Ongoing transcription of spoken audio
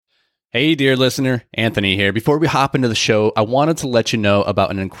Hey, dear listener, Anthony here. Before we hop into the show, I wanted to let you know about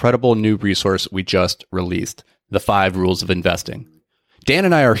an incredible new resource we just released, The 5 Rules of Investing. Dan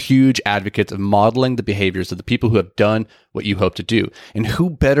and I are huge advocates of modeling the behaviors of the people who have done what you hope to do. And who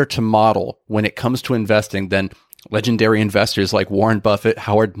better to model when it comes to investing than legendary investors like Warren Buffett,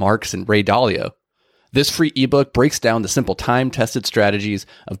 Howard Marks, and Ray Dalio? This free ebook breaks down the simple time-tested strategies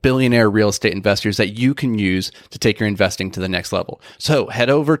of billionaire real estate investors that you can use to take your investing to the next level. So head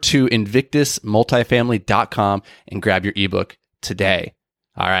over to invictusmultifamily.com and grab your ebook today.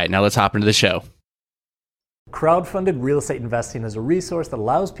 All right, now let's hop into the show. Crowdfunded real estate investing is a resource that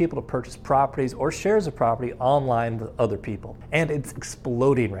allows people to purchase properties or shares of property online with other people. And it's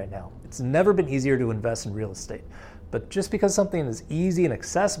exploding right now. It's never been easier to invest in real estate. But just because something is easy and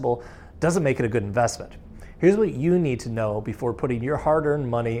accessible doesn't make it a good investment. Here's what you need to know before putting your hard-earned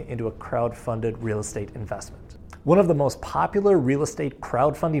money into a crowdfunded real estate investment. One of the most popular real estate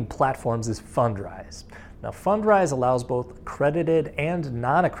crowdfunding platforms is Fundrise. Now, Fundrise allows both accredited and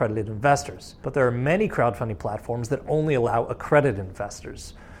non-accredited investors, but there are many crowdfunding platforms that only allow accredited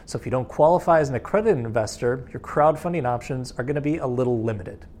investors. So if you don't qualify as an accredited investor, your crowdfunding options are going to be a little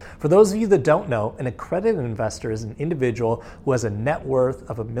limited. For those of you that don't know, an accredited investor is an individual who has a net worth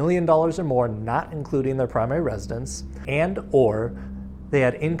of $1 million or more, not including their primary residence, and or they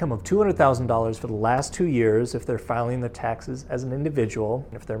had income of $200,000 for the last 2 years if they're filing their taxes as an individual.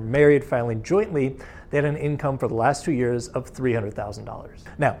 If they're married filing jointly, they had an income for the last 2 years of $300,000.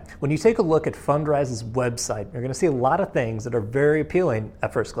 Now, when you take a look at Fundrise's website, you're going to see a lot of things that are very appealing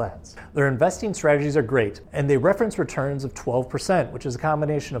at first glance. Their investing strategies are great, and they reference returns of 12%, which is a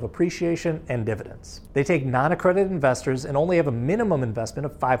combination of appreciation and dividends. They take non-accredited investors and only have a minimum investment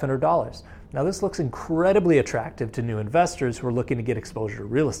of $500. Now, this looks incredibly attractive to new investors who are looking to get exposure to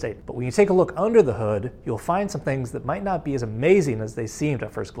real estate. But when you take a look under the hood, you'll find some things that might not be as amazing as they seemed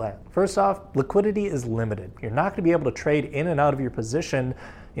at first glance. First off, liquidity is limited. You're not going to be able to trade in and out of your position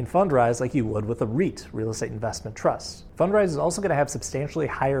in Fundrise like you would with a REIT, real estate investment trust. Fundrise is also going to have substantially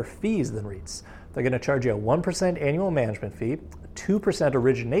higher fees than REITs. They're going to charge you a 1% annual management fee, a 2%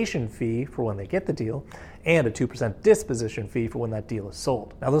 origination fee for when they get the deal, and a 2% disposition fee for when that deal is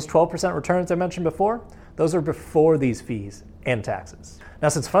sold. Now, those 12% returns I mentioned before, those are before these fees and taxes. Now,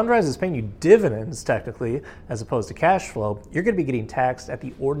 since Fundrise is paying you dividends, technically, as opposed to cash flow, you're going to be getting taxed at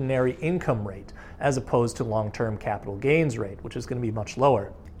the ordinary income rate, as opposed to long-term capital gains rate, which is going to be much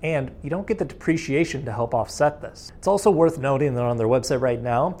lower. And you don't get the depreciation to help offset this. It's also worth noting that on their website right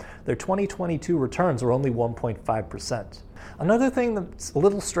now, their 2022 returns are only 1.5%. Another thing that's a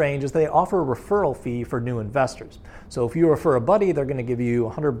little strange is they offer a referral fee for new investors. So if you refer a buddy, they're going to give you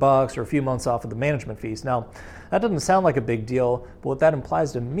 $100 or a few months off of the management fees. Now, that doesn't sound like a big deal, but what that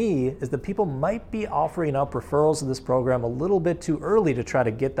implies to me is that people might be offering up referrals of this program a little bit too early to try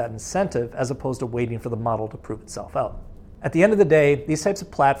to get that incentive, as opposed to waiting for the model to prove itself out. At the end of the day, these types of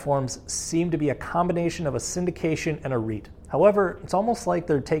platforms seem to be a combination of a syndication and a REIT. However, it's almost like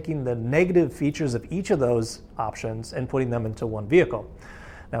they're taking the negative features of each of those options and putting them into one vehicle.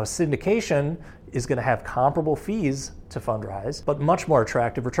 Now, a syndication is going to have comparable fees to Fundrise, but much more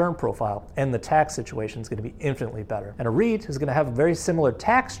attractive return profile, and the tax situation is going to be infinitely better. And a REIT is going to have a very similar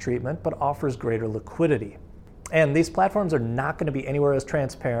tax treatment, but offers greater liquidity. And these platforms are not going to be anywhere as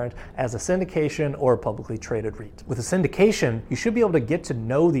transparent as a syndication or a publicly traded REIT. With a syndication, you should be able to get to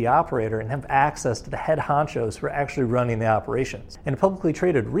know the operator and have access to the head honchos who are actually running the operations. And publicly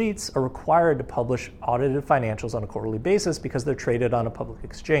traded REITs are required to publish audited financials on a quarterly basis because they're traded on a public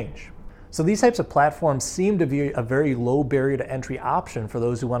exchange. So these types of platforms seem to be a very low barrier to entry option for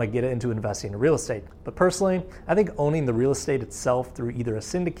those who want to get into investing in real estate. But personally, I think owning the real estate itself through either a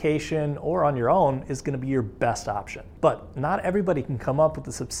syndication or on your own is going to be your best option. But not everybody can come up with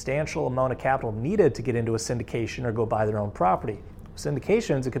the substantial amount of capital needed to get into a syndication or go buy their own property.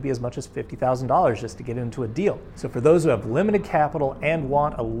 Syndications, it could be as much as $50,000 just to get into a deal. So for those who have limited capital and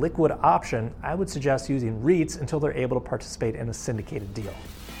want a liquid option, I would suggest using REITs until they're able to participate in a syndicated deal.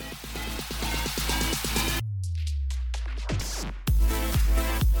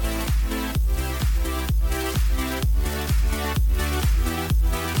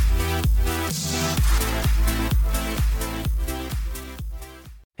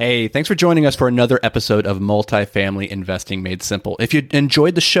 Hey, thanks for joining us for another episode of Multifamily Investing Made Simple. If you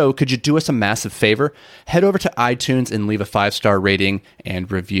enjoyed the show, could you do us a massive favor? Head over to iTunes and leave a 5-star rating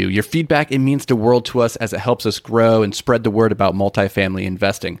and review. Your feedback, it means the world to us as it helps us grow and spread the word about multifamily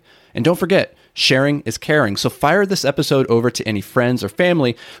investing. And don't forget, sharing is caring. So fire this episode over to any friends or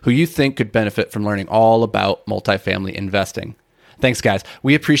family who you think could benefit from learning all about multifamily investing. Thanks, guys.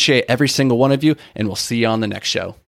 We appreciate every single one of you, and we'll see you on the next show.